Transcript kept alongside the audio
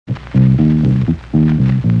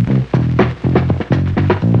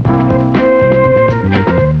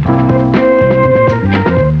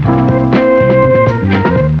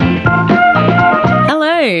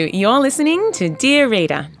listening to Dear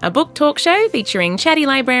Reader, a book talk show featuring chatty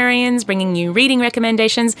librarians bringing you reading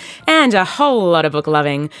recommendations and a whole lot of book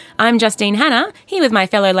loving. I'm Justine Hanna, here with my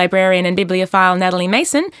fellow librarian and bibliophile Natalie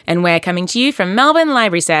Mason, and we're coming to you from Melbourne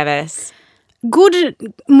Library Service. Good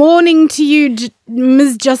morning to you,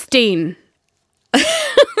 Ms. Justine.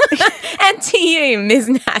 And to you, Ms.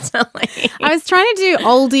 Natalie. I was trying to do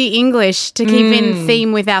oldie English to keep in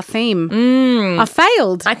theme with our theme. I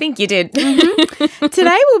failed. I think you did.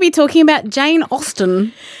 Today we'll be talking about Jane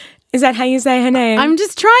Austen. Is that how you say her name? I'm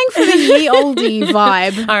just trying for the ye oldie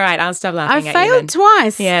vibe. All right, I'll stop laughing I at you failed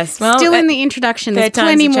twice. Yes, well, still in the introduction. There's third time's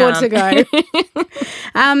plenty the more to go.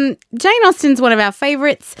 Jane Austen's one of our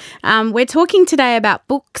favourites. We're talking today about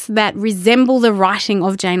books that resemble the writing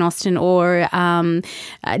of Jane Austen or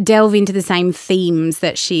delve into the same themes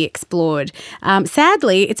that she explored.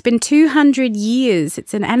 Sadly, it's been 200 years.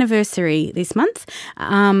 It's an anniversary this month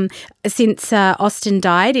since Austen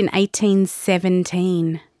died in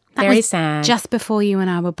 1817. That Very was sad. Just before you and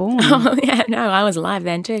I were born. Oh, yeah, no, I was alive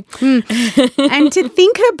then too. And to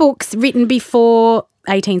think her books written before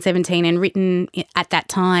 1817 and written at that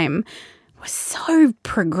time was so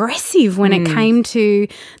progressive when it came to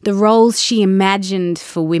the roles she imagined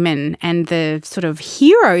for women and the sort of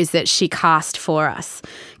heroes that she cast for us,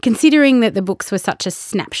 considering that the books were such a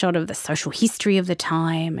snapshot of the social history of the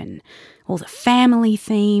time and all the family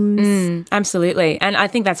themes. Absolutely. And I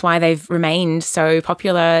think that's why they've remained so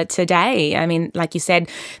popular today. I mean, like you said,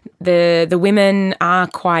 the women are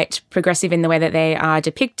quite progressive in the way that they are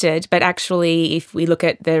depicted, but actually if we look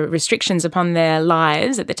at the restrictions upon their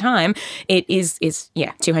lives at the time, it is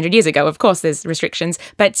 200 years ago. Of course, there's restrictions.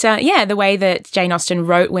 But the way that Jane Austen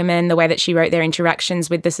wrote women, the way that she wrote their interactions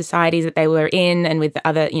with the societies that they were in and with the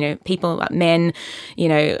other, people, men,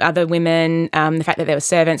 other women, the fact that they were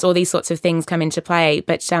servants, all these sorts of things come into play,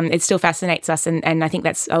 but it still fascinates us, and I think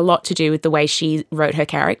that's a lot to do with the way she wrote her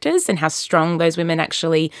characters and how strong those women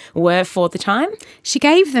actually were for the time. She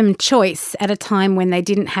gave them choice at a time when they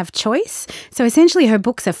didn't have choice, so essentially her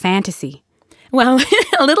books are fantasy. Well,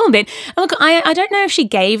 a little bit. Look, I don't know if she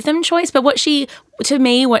gave them choice, but what she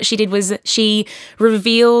did was she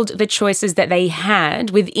revealed the choices that they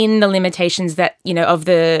had within the limitations that, of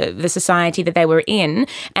the society that they were in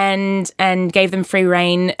and gave them free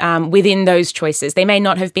rein within those choices. They may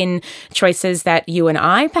not have been choices that you and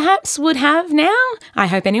I perhaps would have now, I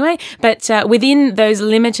hope anyway, but within those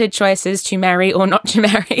limited choices to marry or not to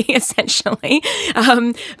marry, essentially.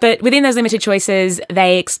 But within those limited choices,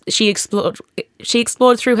 she explored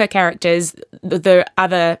through her characters the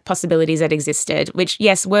other possibilities that existed, which,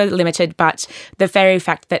 yes, were limited, but the very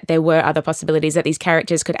fact that there were other possibilities that these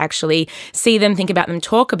characters could actually see them, think about them,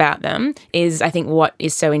 talk about them is, I think, what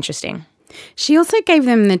is so interesting. She also gave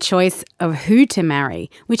them the choice of who to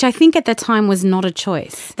marry, which I think at the time was not a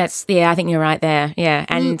choice. I think you're right there, yeah.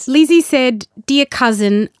 And Lizzie said, "Dear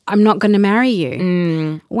cousin, I'm not going to marry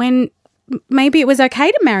you," when maybe it was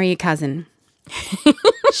okay to marry your cousin.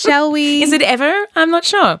 Shall we? Is it ever? I'm not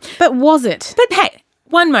sure. But was it? But hey,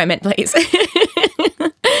 one moment, please.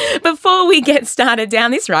 Before we get started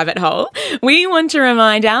down this rabbit hole, we want to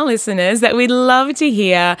remind our listeners that we'd love to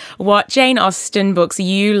hear what Jane Austen books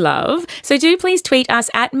you love. So do please tweet us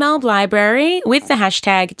at Melb Library with the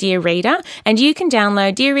hashtag Dear Reader, and you can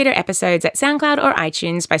download Dear Reader episodes at SoundCloud or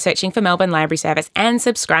iTunes by searching for Melbourne Library Service and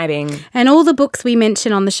subscribing. And all the books we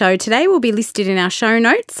mention on the show today will be listed in our show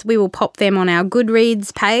notes. We will pop them on our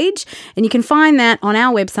Goodreads page, and you can find that on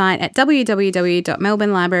our website at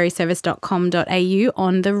www.melbournelibraryservice.com.au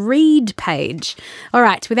on the read page. All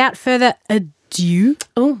right, without further ado,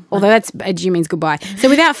 although that's adieu means goodbye. So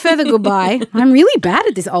without further goodbye, I'm really bad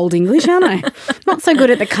at this old English, aren't I? Not so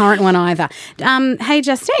good at the current one either. Hey,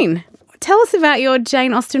 Justine, tell us about your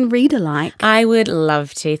Jane Austen read-alike. I would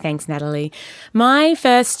love to. Thanks, Natalie. My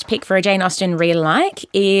first pick for a Jane Austen read-alike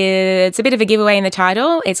is, it's a bit of a giveaway in the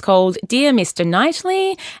title. It's called Dear Mr.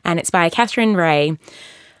 Knightley, and it's by Catherine Ray.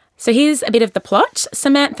 So here's a bit of the plot.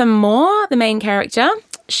 Samantha Moore, the main character,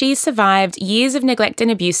 she survived years of neglect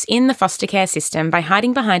and abuse in the foster care system by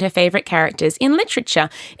hiding behind her favourite characters in literature,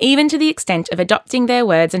 even to the extent of adopting their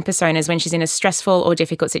words and personas when she's in a stressful or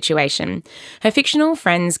difficult situation. Her fictional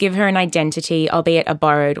friends give her an identity, albeit a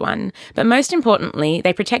borrowed one. But most importantly,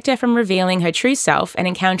 they protect her from revealing her true self and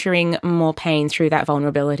encountering more pain through that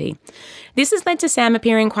vulnerability. This has led to Sam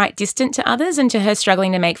appearing quite distant to others and to her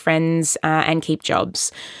struggling to make friends and keep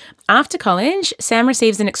jobs. After college, Sam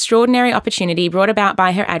receives an extraordinary opportunity brought about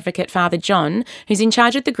by her advocate, Father John, who's in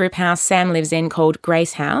charge of the group house Sam lives in called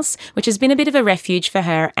Grace House, which has been a bit of a refuge for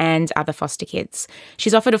her and other foster kids.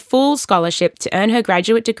 She's offered a full scholarship to earn her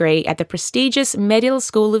graduate degree at the prestigious Medill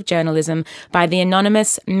School of Journalism by the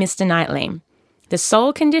anonymous Mr. Knightley. The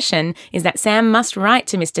sole condition is that Sam must write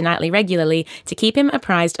to Mr. Knightley regularly to keep him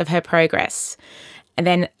apprised of her progress. And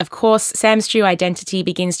then, of course, Sam's true identity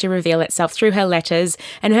begins to reveal itself through her letters,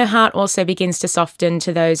 and her heart also begins to soften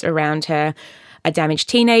to those around her. A damaged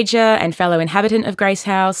teenager and fellow inhabitant of Grace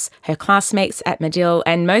House, her classmates at Medill,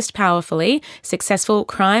 and most powerfully, successful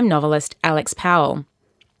crime novelist Alex Powell.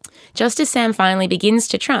 Just as Sam finally begins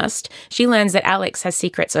to trust, she learns that Alex has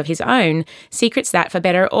secrets of his own, secrets that, for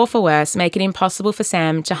better or for worse, make it impossible for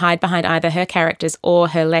Sam to hide behind either her characters or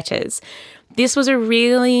her letters. This was a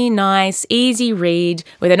really nice, easy read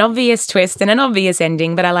with an obvious twist and an obvious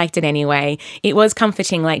ending, but I liked it anyway. It was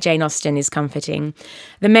comforting like Jane Austen is comforting.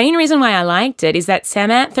 The main reason why I liked it is that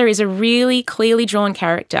Samantha is a really clearly drawn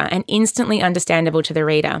character and instantly understandable to the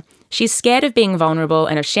reader. She's scared of being vulnerable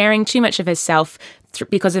and of sharing too much of herself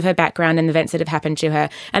because of her background and events that have happened to her.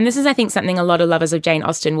 And this is, I think, something a lot of lovers of Jane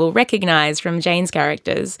Austen will recognise from Jane's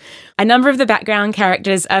characters. A number of the background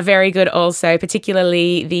characters are very good also,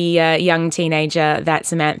 particularly the young teenager that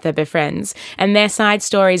Samantha befriends. And their side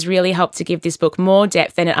stories really help to give this book more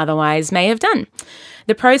depth than it otherwise may have done.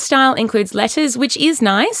 The prose style includes letters, which is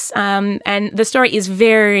nice, and the story is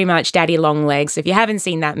very much Daddy Longlegs. If you haven't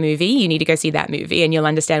seen that movie, you need to go see that movie and you'll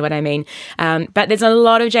understand what I mean. But there's a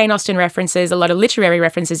lot of Jane Austen references, a lot of literary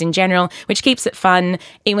references in general, which keeps it fun.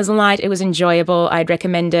 It was light, it was enjoyable. I'd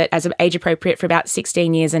recommend it as age appropriate for about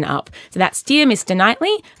 16 years and up. So that's Dear Mr.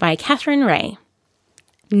 Knightley by Catherine Ray.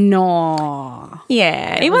 No.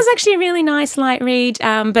 Yeah, it was actually a really nice light read,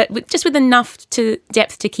 but just with enough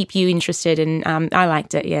depth to keep you interested, and I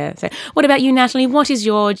liked it, yeah. So what about you, Natalie? What is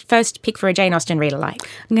your first pick for a Jane Austen reader like?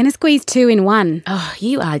 I'm going to squeeze two in one. Oh,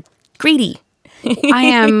 you are greedy. I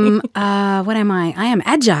am, what am I? I am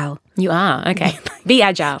agile. You are, okay. Be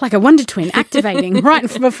agile. Like a Wonder Twin activating right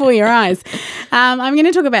before your eyes. I'm going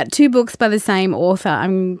to talk about two books by the same author.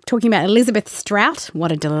 I'm talking about Elizabeth Strout.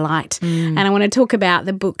 What a delight. And I want to talk about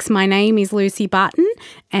the books My Name is Lucy Barton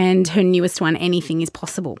and her newest one, Anything is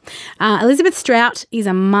Possible. Elizabeth Strout is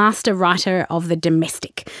a master writer of the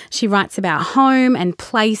domestic. She writes about home and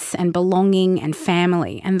place and belonging and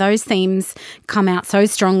family. And those themes come out so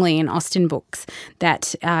strongly in Austen books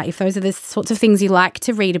that if those are the sorts of things you like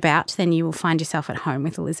to read about, then you will find yourself at home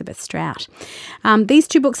with Elizabeth Strout. These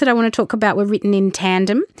two books that I want to talk about were written in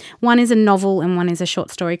tandem. One is a novel and one is a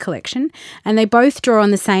short story collection, and they both draw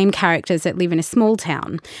on the same characters that live in a small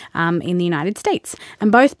town in the United States.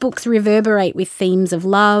 And both books reverberate with themes of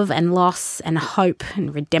love and loss and hope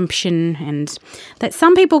and redemption, and that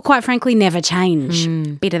some people, quite frankly, never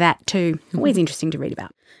change. Bit of that too. Always interesting to read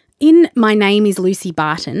about. In My Name is Lucy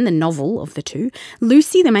Barton, the novel of the two,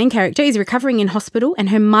 Lucy, the main character, is recovering in hospital, and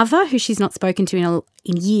her mother, who she's not spoken to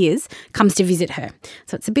in years, comes to visit her.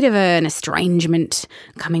 So it's a bit of an estrangement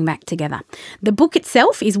coming back together. The book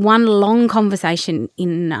itself is one long conversation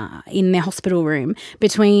in their hospital room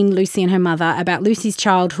between Lucy and her mother about Lucy's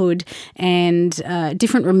childhood and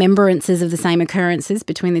different remembrances of the same occurrences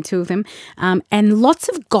between the two of them, and lots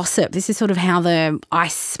of gossip. This is sort of how the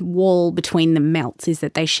ice wall between them melts, is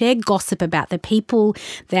that they share gossip about the people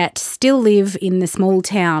that still live in the small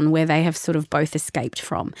town where they have sort of both escaped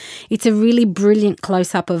from. It's a really brilliant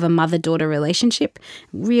close-up of a mother-daughter relationship.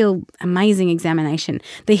 Real amazing examination.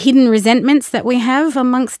 The hidden resentments that we have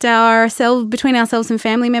amongst ourselves, between ourselves and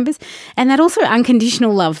family members, and that also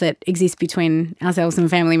unconditional love that exists between ourselves and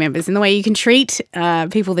family members, and the way you can treat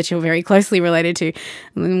people that you're very closely related to.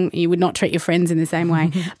 You would not treat your friends in the same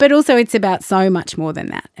way. But also it's about so much more than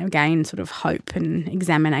that. Again, sort of hope and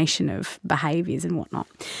examination of behaviours and whatnot.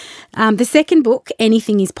 The second book,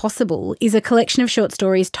 Anything is Possible, is a collection of short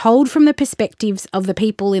stories told from the perspectives of the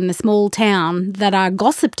people in the small town that are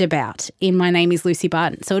gossiped about in My Name is Lucy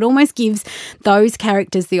Barton. So it almost gives those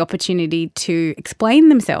characters the opportunity to explain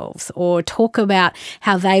themselves or talk about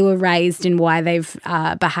how they were raised and why they've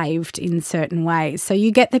behaved in certain ways. So you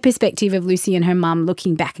get the perspective of Lucy and her mum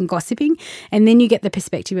looking back and gossiping, and then you get the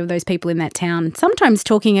perspective of those people in that town sometimes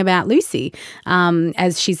talking about Lucy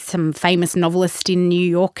as she's some famous novelist in New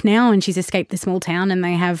York now, and she's escaped the small town, and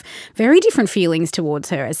they have very different feelings towards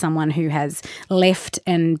her as someone who has left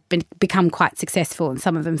and become quite successful, and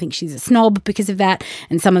some of them think she's a snob because of that,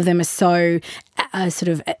 and some of them are so sort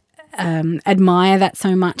of admire that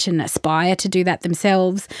so much and aspire to do that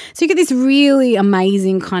themselves. So you get this really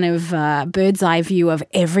amazing kind of bird's eye view of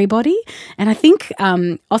everybody. And I think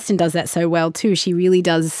Austen does that so well too. She really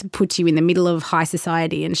does put you in the middle of high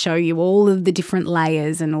society and show you all of the different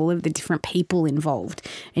layers and all of the different people involved.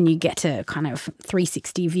 And you get a kind of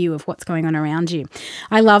 360 view of what's going on around you.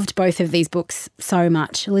 I loved both of these books so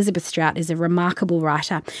much. Elizabeth Strout is a remarkable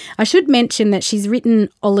writer. I should mention that she's written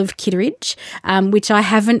Olive Kitteridge, which I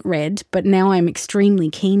haven't read, but now I'm extremely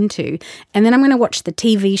keen to. And then I'm going to watch the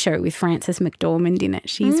TV show with Frances McDormand in it.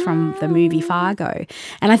 She's from the movie Fargo.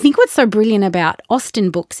 And I think what's so brilliant about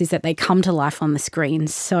Austen books is that they come to life on the screen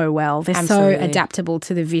so well. They're Absolutely. so adaptable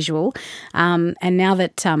to the visual. And now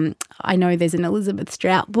that I know there's an Elizabeth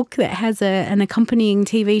Strout book that has an accompanying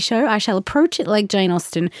TV show, I shall approach it like Jane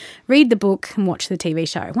Austen, read the book and watch the TV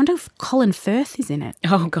show. I wonder if Colin Firth is in it.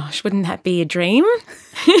 Oh, gosh, wouldn't that be a dream?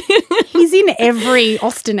 He's in every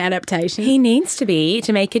Austen adaptation. He needs to be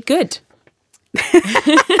to make it good.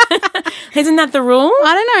 Isn't that the rule?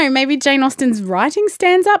 I don't know. Maybe Jane Austen's writing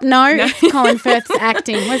stands up. No, it's Colin Firth's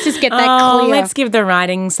acting. Let's just get that clear. Let's give the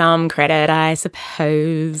writing some credit, I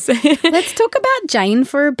suppose. Let's talk about Jane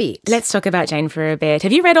for a bit. Let's talk about Jane for a bit.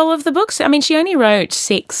 Have you read all of the books? I mean, she only wrote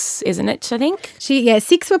 6, isn't it, I think?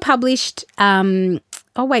 6 were published. 2 of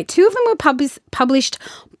them were published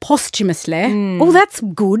posthumously. Oh, that's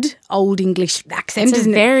good. Old English accent,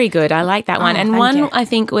 isn't it? Very good. I like that one. And thank one, you. I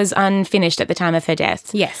think, was unfinished at the time of her death.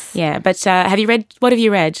 Yes. Yeah, but what have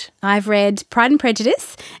you read? I've read Pride and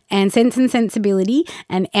Prejudice and Sense and Sensibility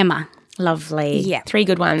and Emma. Lovely. Yeah. 3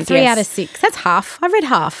 good ones. 3 yes. out of 6. That's half. I've read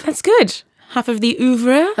half. That's good. Half of the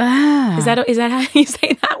oeuvre. Is that how you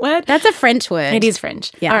say that word? That's a French word. It is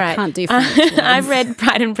French. Yeah, All I right. can't do French words. I've read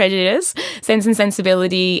Pride and Prejudice, Sense and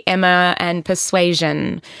Sensibility, Emma, and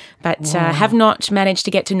Persuasion, but have not managed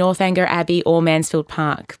to get to Northanger Abbey or Mansfield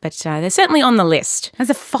Park. But they're certainly on the list. There's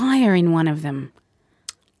a fire in one of them.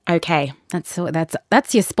 Okay. That's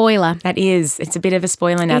your spoiler. That is. It's a bit of a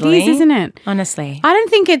spoiler, Natalie. It is, isn't it? Honestly. I don't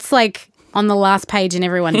think it's like on the last page and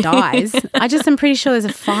everyone dies. I'm pretty sure there's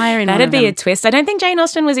a fire in one That'd of be them. a twist. I don't think Jane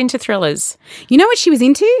Austen was into thrillers. You know what she was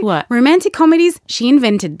into? What? Romantic comedies. She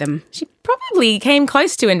invented them. She probably came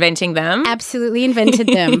close to inventing them. Absolutely invented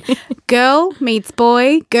them. Girl meets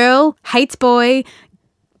boy, girl hates boy,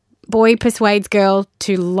 boy persuades girl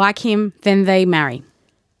to like him, then they marry.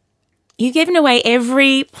 You've given away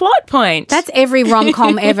every plot point. That's every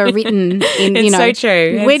rom-com ever written. It's so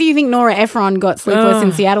true. Where do you think Nora Ephron got Sleepless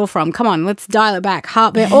in Seattle from? Come on, let's dial it back.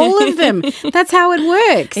 Heartbeat, all of them. That's how it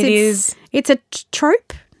works. It's a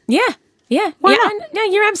trope. Yeah. Yeah. Why yeah, not? No,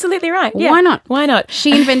 you're absolutely right. Yeah. Why not? Why not?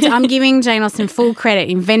 She invented, I'm giving Jane Austen full credit,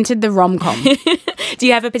 invented the rom-com. Do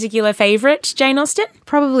you have a particular favourite, Jane Austen?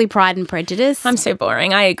 Probably Pride and Prejudice. I'm so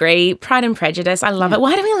boring. I agree. Pride and Prejudice. I love it.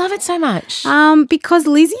 Why do we love it so much? Because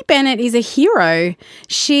Lizzie Bennet is a hero.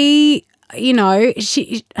 She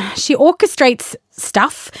orchestrates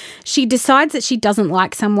stuff. She decides that she doesn't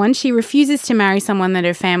like someone. She refuses to marry someone that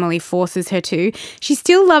her family forces her to. She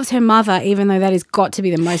still loves her mother, even though that has got to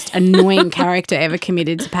be the most annoying character ever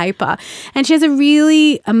committed to paper. And she has a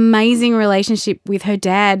really amazing relationship with her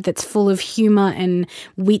dad that's full of humour and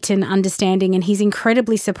wit and understanding, and he's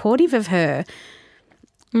incredibly supportive of her.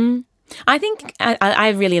 I think I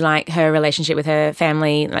really like her relationship with her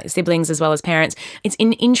family, like siblings as well as parents. It's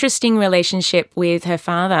an interesting relationship with her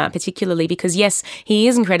father, particularly because, yes, he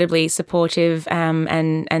is incredibly supportive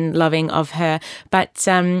and loving of her. But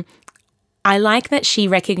I like that she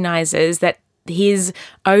recognises that his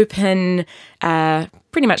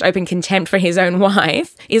pretty much open contempt for his own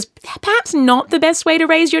wife is perhaps not the best way to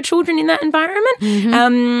raise your children in that environment.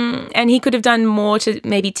 Mm-hmm. And he could have done more to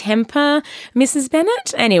maybe temper Mrs.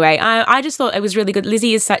 Bennet. Anyway, I just thought it was really good.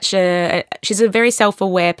 Lizzie is she's a very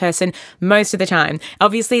self-aware person most of the time.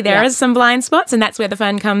 Obviously, there are some blind spots, and that's where the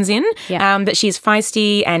fun comes in. Yeah. But she's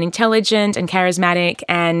feisty and intelligent and charismatic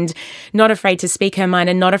and not afraid to speak her mind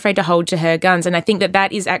and not afraid to hold to her guns. And I think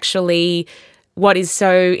that is actually what is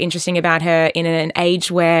so interesting about her in an age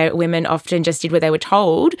where women often just did what they were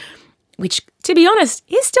told, which, to be honest,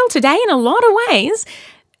 is still today in a lot of ways.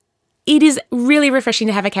 It is really refreshing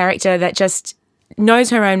to have a character that just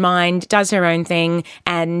knows her own mind, does her own thing,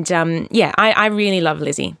 and I really love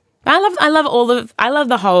Lizzie. I love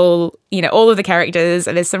the whole, all of the characters.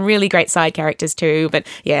 There's some really great side characters too. But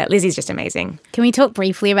yeah, Lizzie's just amazing. Can we talk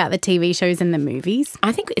briefly about the TV shows and the movies?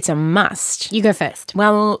 I think it's a must. You go first.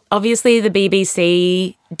 Well, obviously the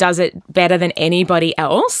BBC does it better than anybody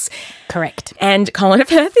else. Correct. And Colin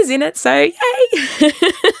Firth is in it, so yay.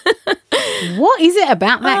 What is it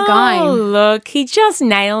about that guy? Oh, look, he just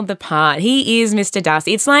nailed the part. He is Mr.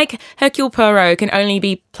 Darcy. It's like Hercule Poirot can only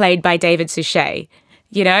be played by David Suchet.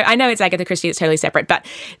 I know it's Agatha Christie, it's totally separate, but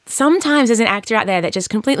sometimes there's an actor out there that just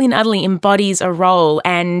completely and utterly embodies a role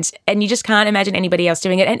and you just can't imagine anybody else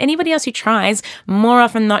doing it. And anybody else who tries, more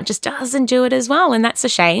often than not, just doesn't do it as well. And that's a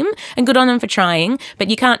shame, and good on them for trying. But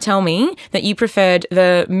you can't tell me that you preferred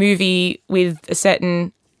the movie with a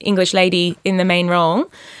certain English lady in the main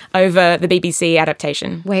role over the BBC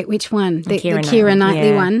adaptation. Wait, which one? The Keira Keira Knightley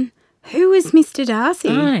yeah. one? Who was Mr. Darcy?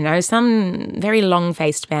 I don't know, some very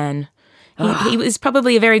long-faced man. He was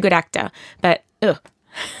probably a very good actor, but not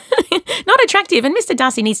attractive. And Mr.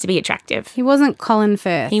 Darcy needs to be attractive. He wasn't Colin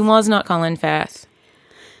Firth. He was not Colin Firth.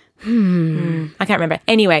 I can't remember.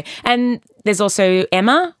 Anyway, and there's also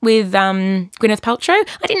Emma with Gwyneth Paltrow.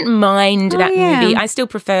 I didn't mind that movie. I still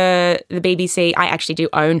prefer the BBC. I actually do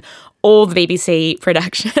own all the BBC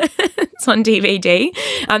productions on DVD.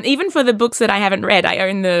 Even for the books that I haven't read, I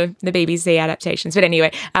own the BBC adaptations. But anyway,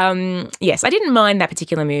 yes, I didn't mind that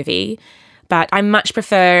particular movie. But I much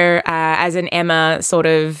prefer, as an Emma sort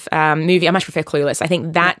of movie, I much prefer Clueless. I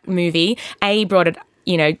think that movie, brought it,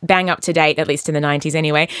 bang up to date, at least in the 90s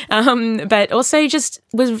anyway, but also just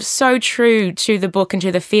was so true to the book and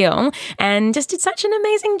to the feel and just did such an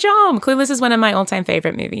amazing job. Clueless is one of my all-time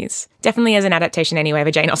favourite movies. Definitely as an adaptation anyway of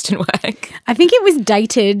a Jane Austen work. I think it was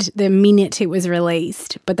dated the minute it was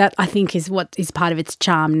released, but that I think is what is part of its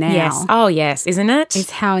charm now. Yes. Oh, yes, isn't it?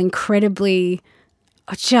 It's how incredibly...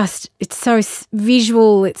 it's so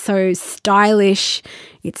visual, it's so stylish,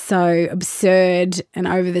 it's so absurd and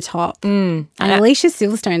over the top. And Alicia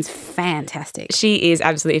Silverstone's fantastic. She is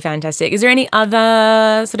absolutely fantastic. Is there any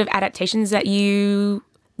other sort of adaptations that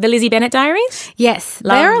the Lizzie Bennet Diaries? Yes,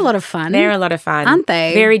 they're a lot of fun. They're a lot of fun. Aren't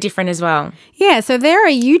they? Very different as well. Yeah, so they're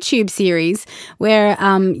a YouTube series where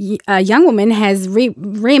a young woman has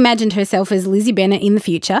reimagined herself as Lizzie Bennet in the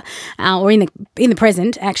future, or in the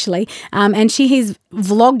present, actually, and she is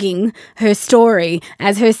vlogging her story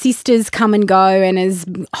as her sisters come and go, and as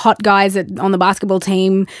hot guys on the basketball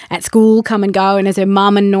team at school come and go, and as her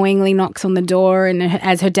mum annoyingly knocks on the door, and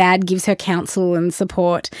as her dad gives her counsel and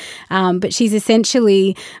support. But she's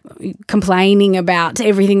essentially complaining about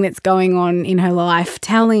everything that's going on in her life,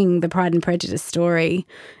 telling the Pride and Prejudice story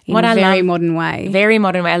in a very modern way. Very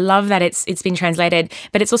modern way. I love that it's been translated,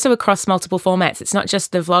 but it's also across multiple formats. It's not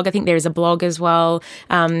just the vlog. I think there is a blog as well.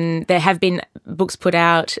 There have been books put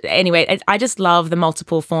out. Anyway, I just love the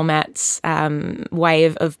multiple formats way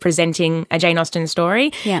of presenting a Jane Austen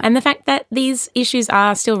story, and the fact that these issues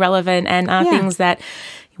are still relevant and are things that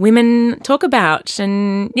women talk about.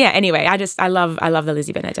 And anyway, I love the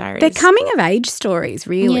Lizzie Bennet Diaries. They're coming of age stories,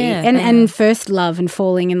 really. And first love and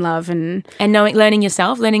falling in love and learning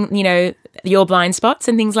yourself, learning, your blind spots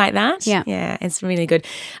and things like that. Yeah, it's really good.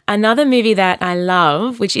 Another movie that I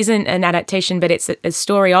love, which isn't an adaptation but it's a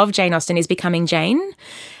story of Jane Austen, is Becoming Jane.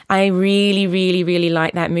 I really, really, really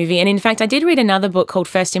like that movie. And in fact, I did read another book called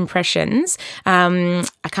First Impressions. I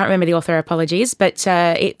can't remember the author, apologies, but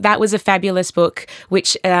that was a fabulous book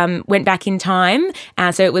which went back in time.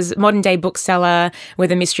 So it was modern day bookseller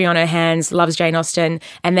with a mystery on her hands, loves Jane Austen,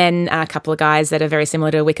 and then a couple of guys that are very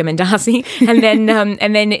similar to Wickham and Darcy. And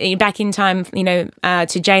then back in time,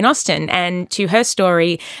 to Jane Austen and to her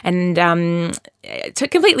story, and it's a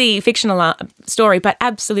completely fictional story, but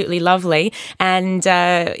absolutely lovely. And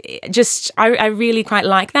I really quite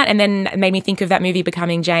like that. And then it made me think of that movie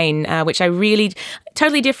Becoming Jane, which I really,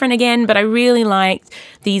 totally different again, but I really liked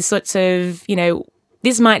these sorts of,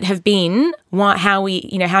 this might have been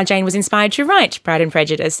how Jane was inspired to write Pride and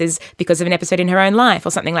Prejudice is because of an episode in her own life or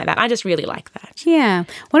something like that. I just really like that. Yeah.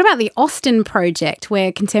 What about the Austen Project,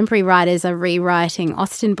 where contemporary writers are rewriting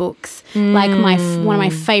Austen books, like one of my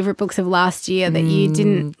favourite books of last year that you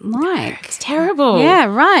didn't like? It's terrible. Yeah,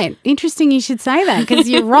 right. Interesting you should say that, because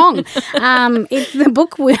you're wrong. The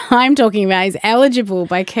book I'm talking about is Eligible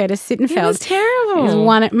by Curtis Sittenfeld. It was terrible.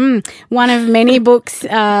 It's one of many books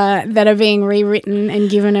that are being rewritten and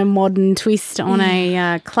given a modern twist on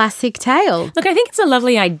a classic tale. Look, I think it's a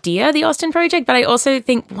lovely idea, the Austen Project, but I also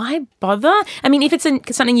think, why bother? I mean, if it's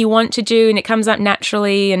something you want to do and it comes up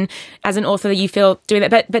naturally and as an author you feel doing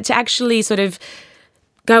that, but to actually sort of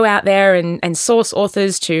go out there and source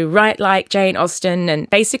authors to write like Jane Austen and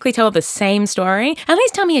basically tell the same story. At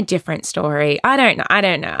least tell me a different story. I don't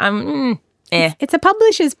know. It's a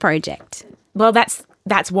publisher's project. Well,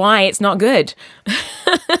 that's why it's not good.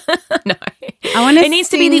 No. It needs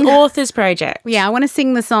to be the author's project. Yeah, I want to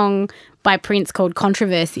sing the song by Prince called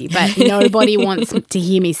Controversy, but nobody wants to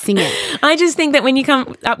hear me sing it. I just think that when you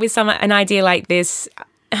come up with an idea like this,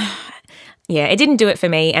 yeah, it didn't do it for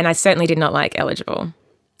me, and I certainly did not like Eligible.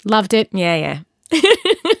 Loved it. Yeah.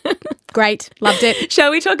 Great. Loved it.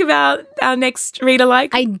 Shall we talk about our next read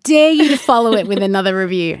alike? I dare you to follow it with another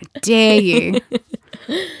review. Dare you.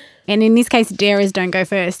 And in this case, darers don't go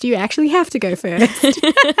first. You actually have to go first.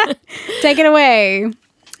 Take it away.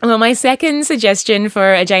 Well, my second suggestion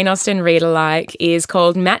for a Jane Austen read-alike is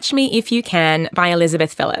called Match Me If You Can by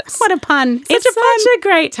Elizabeth Phillips. What a pun. It's such a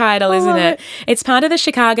great title, isn't it? It's part of the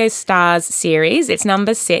Chicago Stars series. It's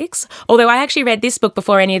number 6, although I actually read this book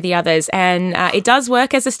before any of the others, and it does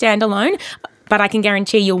work as a standalone, but I can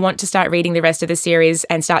guarantee you'll want to start reading the rest of the series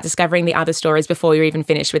and start discovering the other stories before you're even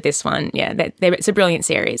finished with this one. Yeah, it's a brilliant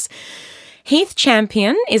series. Heath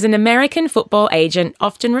Champion is an American football agent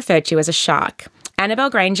often referred to as a shark.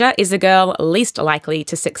 Annabelle Granger is the girl least likely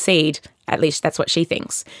to succeed. At least that's what she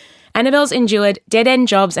thinks. Annabelle's endured dead-end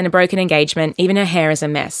jobs and a broken engagement. Even her hair is a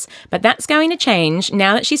mess. But that's going to change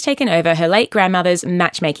now that she's taken over her late grandmother's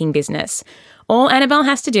matchmaking business. All Annabelle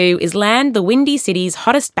has to do is land the Windy City's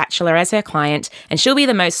hottest bachelor as her client, and she'll be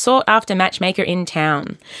the most sought-after matchmaker in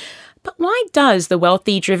town. But why does the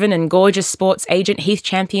wealthy, driven and gorgeous sports agent Heath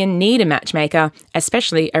Champion need a matchmaker,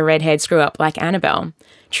 especially a redhead screw-up like Annabelle?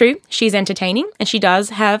 True, she's entertaining and she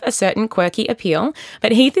does have a certain quirky appeal,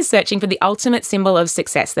 but Heath is searching for the ultimate symbol of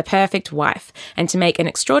success, the perfect wife. And to make an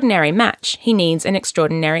extraordinary match, he needs an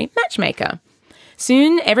extraordinary matchmaker.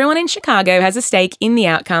 Soon, everyone in Chicago has a stake in the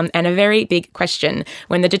outcome and a very big question.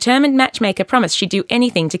 When the determined matchmaker promised she'd do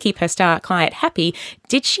anything to keep her star client happy,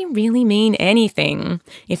 did she really mean anything?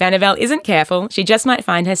 If Annabelle isn't careful, she just might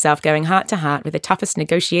find herself going heart to heart with the toughest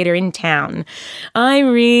negotiator in town. I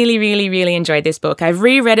really, really, really enjoyed this book. I've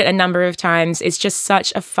reread it a number of times. It's just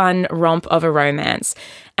such a fun romp of a romance.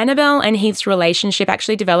 Annabelle and Heath's relationship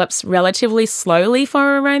actually develops relatively slowly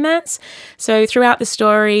for a romance. So throughout the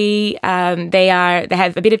story, they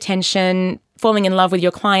have a bit of tension. Falling in love with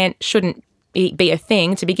your client shouldn't be a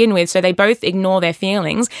thing to begin with, so they both ignore their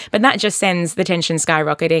feelings, but that just sends the tension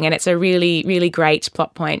skyrocketing, and it's a really, really great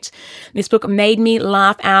plot point. This book made me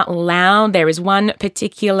laugh out loud. There's one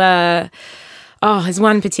particular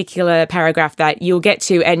paragraph that you'll get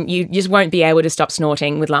to and you just won't be able to stop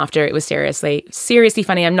snorting with laughter. It was seriously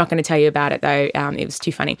funny. I'm not going to tell you about it though. It was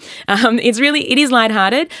too funny. It is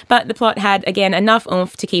lighthearted, but the plot had, again, enough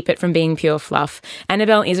oomph to keep it from being pure fluff.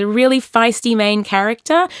 Annabelle is a really feisty main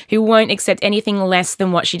character who won't accept anything less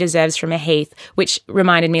than what she deserves from a Heath, which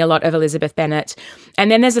reminded me a lot of Elizabeth Bennet. And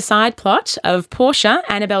then there's a side plot of Portia,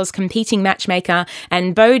 Annabelle's competing matchmaker,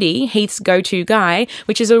 and Bodhi, Heath's go-to guy,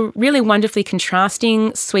 which is a really wonderfully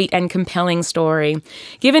contrasting, sweet and compelling story.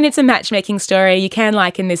 Given it's a matchmaking story, you can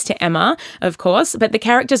liken this to Emma, of course, but the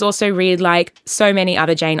characters also read like so many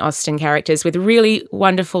other Jane Austen characters, with really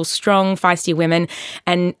wonderful, strong, feisty women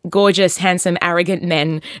and gorgeous, handsome, arrogant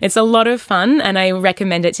men. It's a lot of fun, and I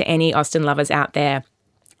recommend it to any Austen lovers out there.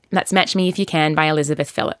 That's Match Me If You Can by Elizabeth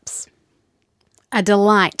Phillips. A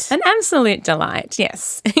delight. An absolute delight,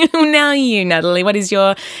 yes. Now you, Natalie, what is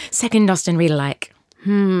your second Austen read-alike?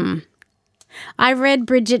 I read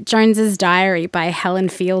Bridget Jones's Diary by Helen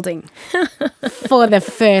Fielding for the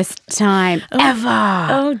first time ever.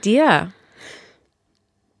 Oh, dear.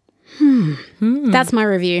 That's my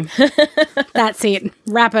review. That's it.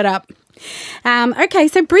 Wrap it up. Okay,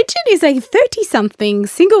 so Bridget is a 30-something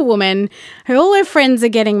single woman who all her friends are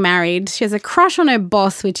getting married. She has a crush on her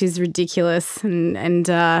boss, which is ridiculous and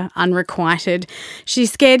unrequited.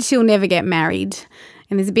 She's scared she'll never get married.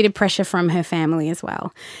 And there's a bit of pressure from her family as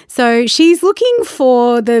well. So she's looking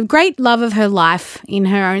for the great love of her life in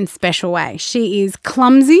her own special way. She is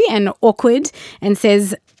clumsy and awkward and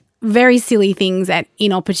says very silly things at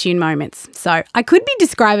inopportune moments. So I could be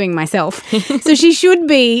describing myself. So she should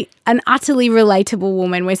be an utterly relatable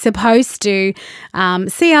woman. We're supposed to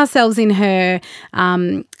see ourselves in her,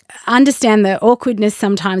 understand the awkwardness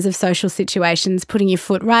sometimes of social situations, putting your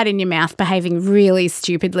foot right in your mouth, behaving really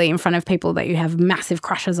stupidly in front of people that you have massive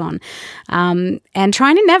crushes on, and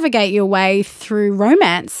trying to navigate your way through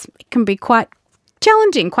romance. It can be quite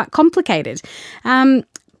challenging, quite complicated.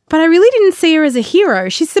 But I really didn't see her as a hero.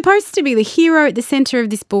 She's supposed to be the hero at the centre of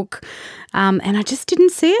this book, and I just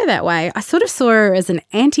didn't see her that way. I sort of saw her as an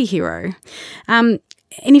anti-hero.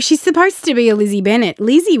 And if she's supposed to be a Lizzie Bennet,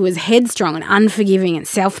 Lizzie was headstrong and unforgiving and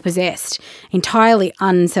self-possessed, entirely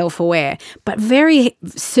unself-aware, but very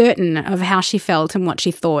certain of how she felt and what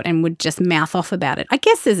she thought and would just mouth off about it. I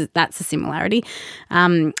guess that's a similarity.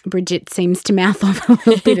 Bridget seems to mouth off a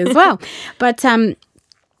little bit as well. But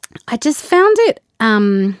I just found it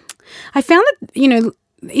I found that,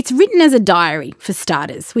 it's written as a diary for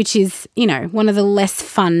starters, which is, one of the less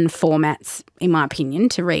fun formats, in my opinion,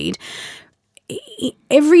 to read.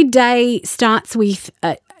 Every day starts with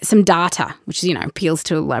some data, which, appeals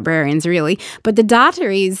to librarians really. But the data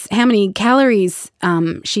is how many calories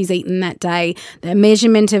she's eaten that day, the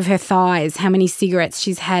measurement of her thighs, how many cigarettes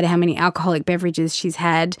she's had, how many alcoholic beverages she's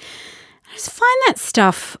had. I just find that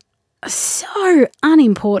stuff so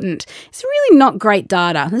unimportant. It's really not great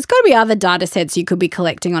data. There's got to be other data sets you could be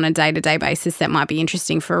collecting on a day-to-day basis that might be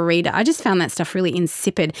interesting for a reader. I just found that stuff really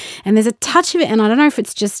insipid. And there's a touch of it, and I don't know if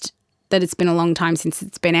it's just that it's been a long time since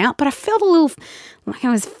it's been out, but I felt a little like I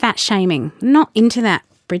was fat shaming. Not into that,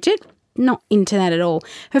 Bridget. Not into that at all.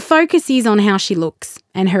 Her focus is on how she looks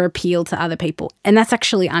and her appeal to other people, and that's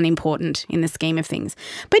actually unimportant in the scheme of things.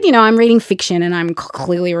 But, I'm reading fiction and I'm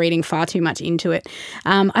clearly reading far too much into it.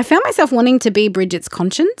 I found myself wanting to be Bridget's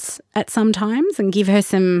conscience at some times and give her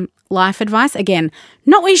some life advice. Again,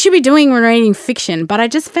 not what you should be doing when reading fiction, but I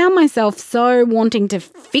just found myself so wanting to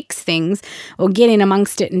fix things or get in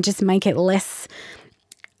amongst it and just make it less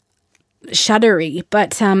shuddery,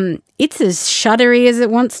 but it's as shuddery as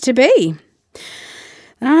it wants to be.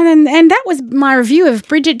 And that was my review of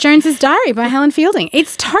Bridget Jones's Diary by Helen Fielding.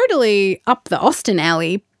 It's totally up the Austen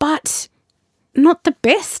alley, but not the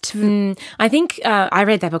best. I think I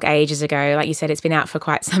read that book ages ago. Like you said, it's been out for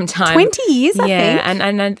quite some time. 20 years, I think. Yeah,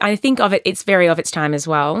 and I think of it, it's very of its time as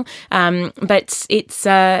well. But it's,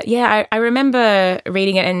 I remember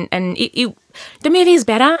reading it and the movie is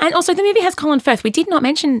better. And also the movie has Colin Firth. We did not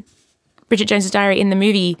mention Bridget Jones's Diary in the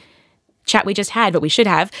movie chat we just had, but we should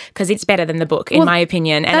have, because it's better than the book, in my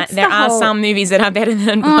opinion. And there are some movies that are better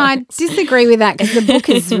than books. I disagree with that, because the book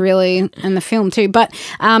is really, and the film too. But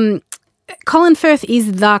Colin Firth is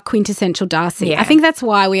the quintessential Darcy. Yeah. I think that's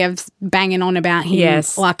why we have banging on about him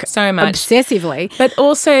so much. Obsessively. But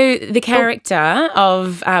also the character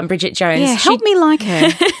of Bridget Jones. Yeah, help me like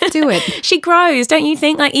her. Do it. She grows, don't you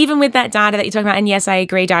think? Like, even with that data that you're talking about, and yes, I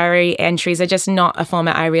agree, diary entries are just not a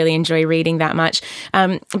format I really enjoy reading that much.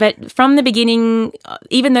 But from the beginning,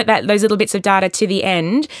 even though those little bits of data to the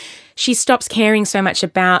end, she stops caring so much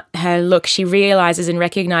about her look. She realises and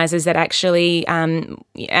recognises that actually, and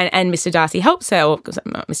Mr. Darcy helps her, or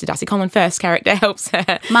Mr. Darcy, Colin Firth's character helps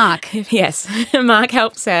her. Mark. Yes, Mark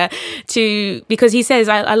helps her because he says,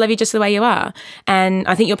 I love you just the way you are, and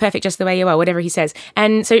I think you're perfect just the way you are, whatever he says.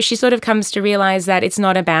 And so she sort of comes to realise that it's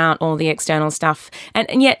not about all the external stuff.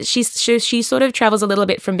 And yet she sort of travels a little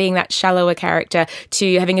bit from being that shallower character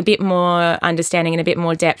to having a bit more understanding and a bit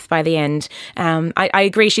more depth by the end. I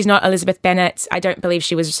agree, she's not Elizabeth Bennet. I don't believe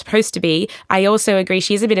she was supposed to be. I also agree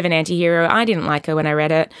she's a bit of an anti-hero. I didn't like her when I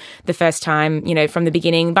read it the first time, from the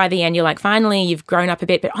beginning. By the end, you're like, finally, you've grown up a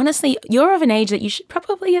bit. But honestly, you're of an age that you should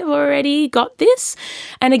probably have already got this.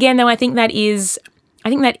 And again, though, I think that is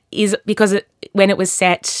because when it was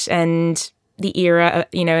set and the era,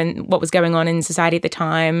 and what was going on in society at the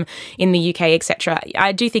time in the UK, etc.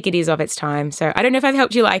 I do think it is of its time. So I don't know if I've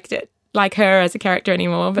helped you like her as a character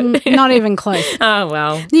anymore, but not even close. Oh,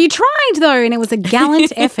 well. You tried, though, and it was a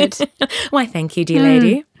gallant effort. Why, thank you, dear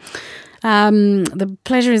lady. The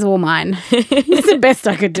pleasure is all mine. It's the best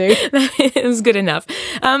I could do. It was good enough.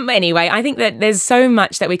 Anyway, I think that there's so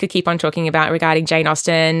much that we could keep on talking about regarding Jane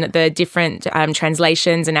Austen, the different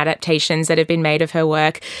translations and adaptations that have been made of her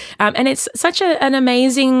work. And it's such an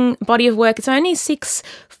amazing body of work. It's only 6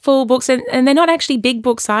 full books, and they're not actually big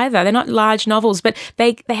books either. They're not large novels, but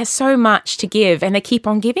they have so much to give, and they keep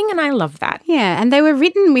on giving, and I love that. Yeah, and they were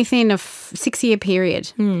written within a 6-year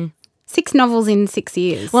period. 6 novels in 6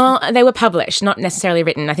 years. Well, they were published, not necessarily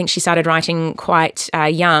written. I think she started writing quite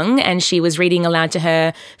young, and she was reading aloud to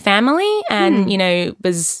her family, and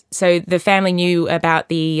so the family knew about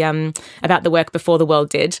the work before the world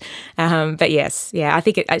did. But yes, yeah, I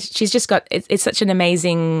think she's just got it's such an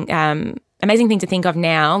amazing thing to think of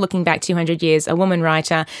now, looking back 200 years, a woman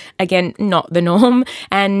writer, again, not the norm,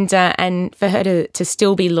 and for her to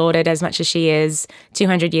still be lauded as much as she is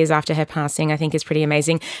 200 years after her passing, I think is pretty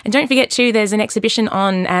amazing. And don't forget too, there's an exhibition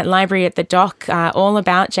on at Library at the Dock all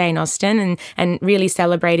about Jane Austen and really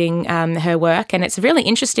celebrating her work, and it's a really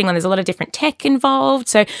interesting one. There's a lot of different tech involved,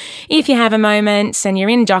 so if you have a moment and you're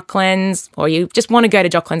in Docklands, or you just want to go to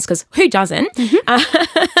Docklands, because who doesn't,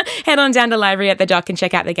 head on down to Library at the Dock and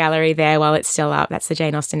check out the gallery there while well. It's still up. That's the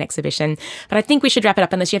Jane Austen exhibition. But I think we should wrap it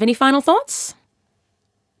up unless you have any final thoughts.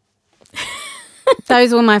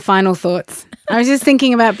 Those were my final thoughts. I was just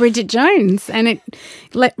thinking about Bridget Jones and it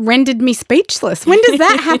rendered me speechless. When does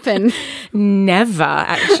that happen? Never,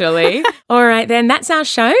 actually. All right, then, that's our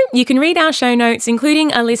show. You can read our show notes,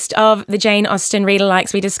 including a list of the Jane Austen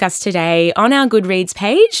readalikes we discussed today on our Goodreads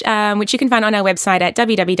page, which you can find on our website at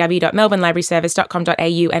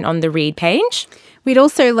www.melbournelibraryservice.com.au and on the read page. We'd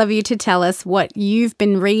also love you to tell us what you've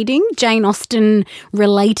been reading, Jane Austen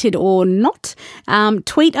related or not.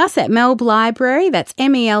 Tweet us at Melb Library, that's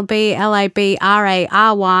MELBLABRARY,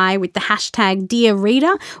 with the hashtag Dear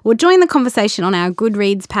Reader, or join the conversation on our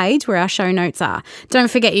Goodreads page where our show notes are.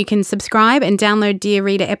 Don't forget you can subscribe and download Dear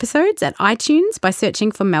Reader episodes at iTunes by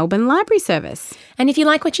searching for Melbourne Library Service. And if you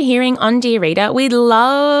like what you're hearing on Dear Reader, we'd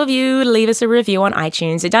love you to leave us a review on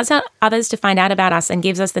iTunes. It does help others to find out about us and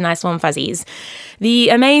gives us the nice warm fuzzies. The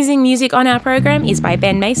amazing music on our program is by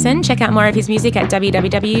Ben Mason. Check out more of his music at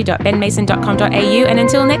www.benmason.com.au. And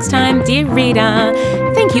until next time, dear reader,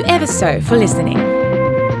 thank you ever so for listening.